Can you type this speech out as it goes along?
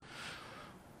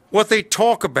What they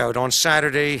talk about on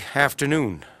Saturday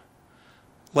afternoon.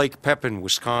 Lake Pepin,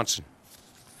 Wisconsin.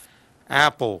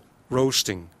 Apple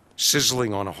roasting,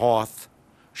 sizzling on a hearth.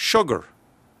 Sugar,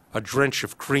 a drench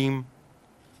of cream.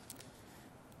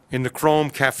 In the Chrome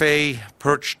Cafe,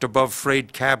 perched above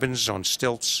frayed cabins on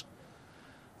stilts.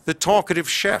 The talkative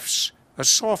chefs, a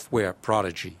software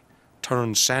prodigy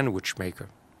turned sandwich maker,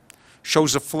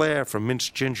 shows a flair for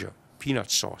minced ginger, peanut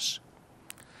sauce.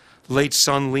 Late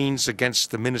sun leans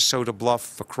against the Minnesota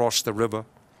bluff across the river.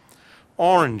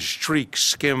 Orange streaks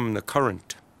skim the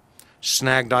current.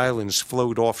 Snagged islands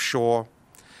float offshore.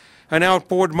 An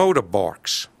outboard motor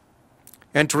barks.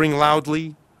 Entering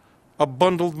loudly, a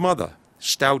bundled mother,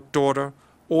 stout daughter,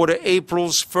 order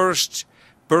April's first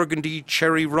burgundy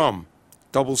cherry rum,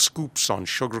 double scoops on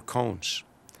sugar cones,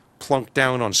 plunk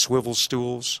down on swivel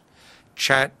stools,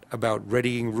 chat about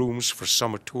readying rooms for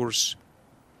summer tourists.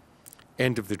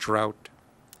 End of the drought.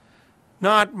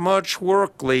 Not much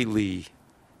work lately,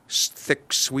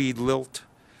 thick Swede lilt.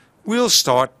 We'll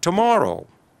start tomorrow.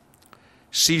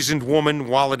 Seasoned woman,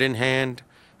 wallet in hand,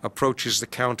 approaches the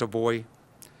counter boy.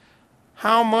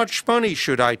 How much money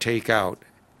should I take out?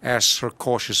 Asks her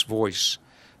cautious voice,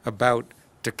 about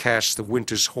to cast the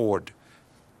winter's hoard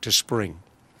to spring.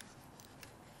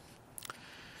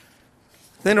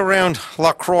 Then around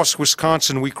La Crosse,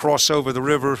 Wisconsin, we cross over the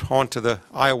river onto the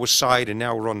Iowa side, and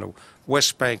now we're on the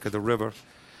west bank of the river.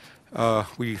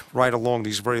 We ride along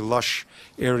these very lush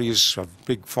areas of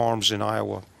big farms in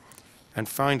Iowa and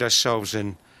find ourselves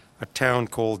in a town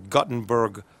called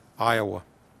Guttenberg, Iowa.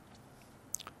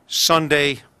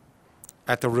 Sunday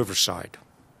at the riverside.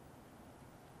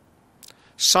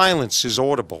 Silence is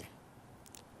audible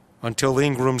until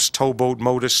Ingram's towboat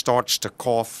motor starts to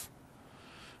cough.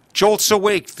 Jolts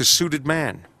awake the suited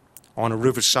man on a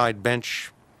riverside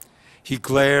bench. He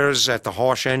glares at the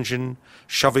harsh engine,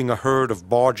 shoving a herd of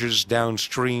barges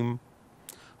downstream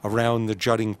around the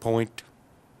jutting point.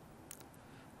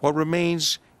 What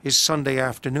remains is Sunday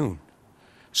afternoon.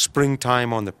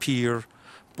 Springtime on the pier,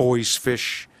 boys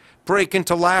fish, break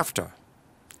into laughter.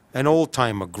 An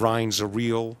old-timer grinds a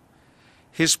reel.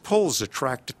 His pulls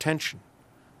attract attention,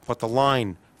 but the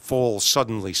line falls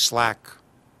suddenly slack.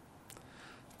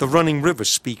 The running river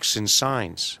speaks in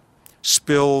signs,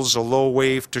 spills a low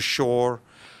wave to shore,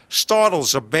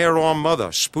 startles a bare-armed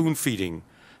mother spoon-feeding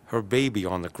her baby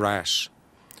on the grass.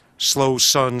 Slow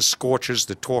sun scorches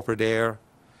the torpid air.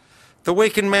 The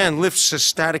wakened man lifts a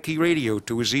staticky radio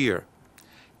to his ear,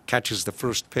 catches the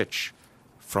first pitch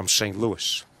from St.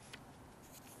 Louis.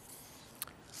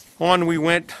 On we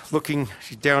went, looking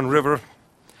downriver,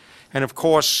 and of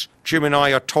course, Jim and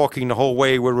I are talking the whole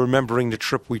way. We're remembering the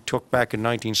trip we took back in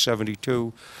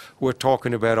 1972. We're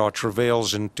talking about our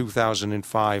travails in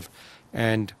 2005,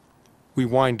 and we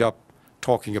wind up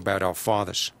talking about our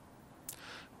fathers.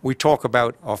 We talk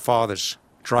about our fathers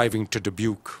driving to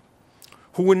Dubuque,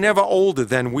 who were never older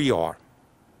than we are.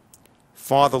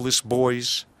 Fatherless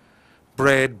boys,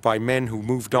 bred by men who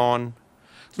moved on,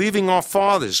 leaving our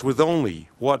fathers with only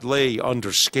what lay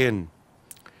under skin.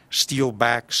 Steel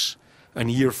backs, an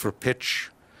ear for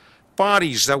pitch,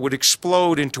 bodies that would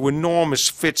explode into enormous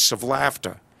fits of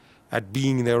laughter at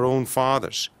being their own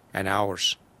fathers and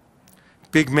ours.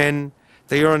 Big men,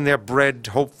 they earned their bread,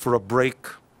 hoped for a break,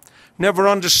 never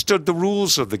understood the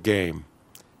rules of the game,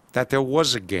 that there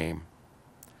was a game.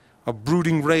 A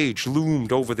brooding rage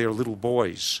loomed over their little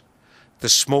boys, the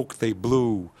smoke they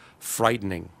blew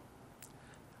frightening.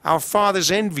 Our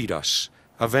fathers envied us,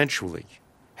 eventually,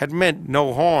 had meant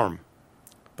no harm,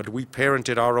 but we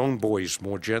parented our own boys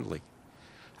more gently.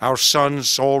 Our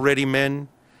sons, already men,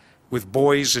 with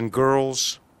boys and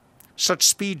girls. Such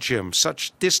speed, Jim,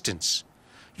 such distance.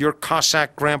 Your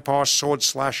Cossack grandpa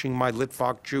sword-slashing my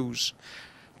Litvak Jews.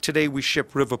 Today we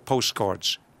ship river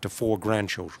postcards to 4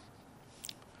 grandchildren.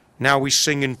 Now we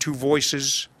sing in 2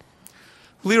 voices,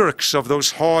 lyrics of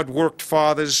those hard-worked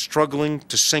fathers struggling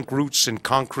to sink roots in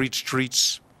concrete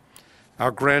streets.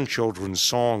 Our grandchildren's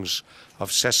songs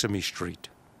of Sesame Street.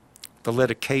 The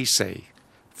letter K say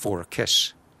for a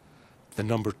kiss, the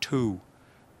number 2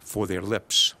 for their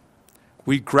lips.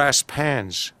 We grasp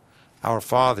hands our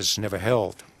fathers never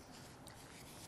held.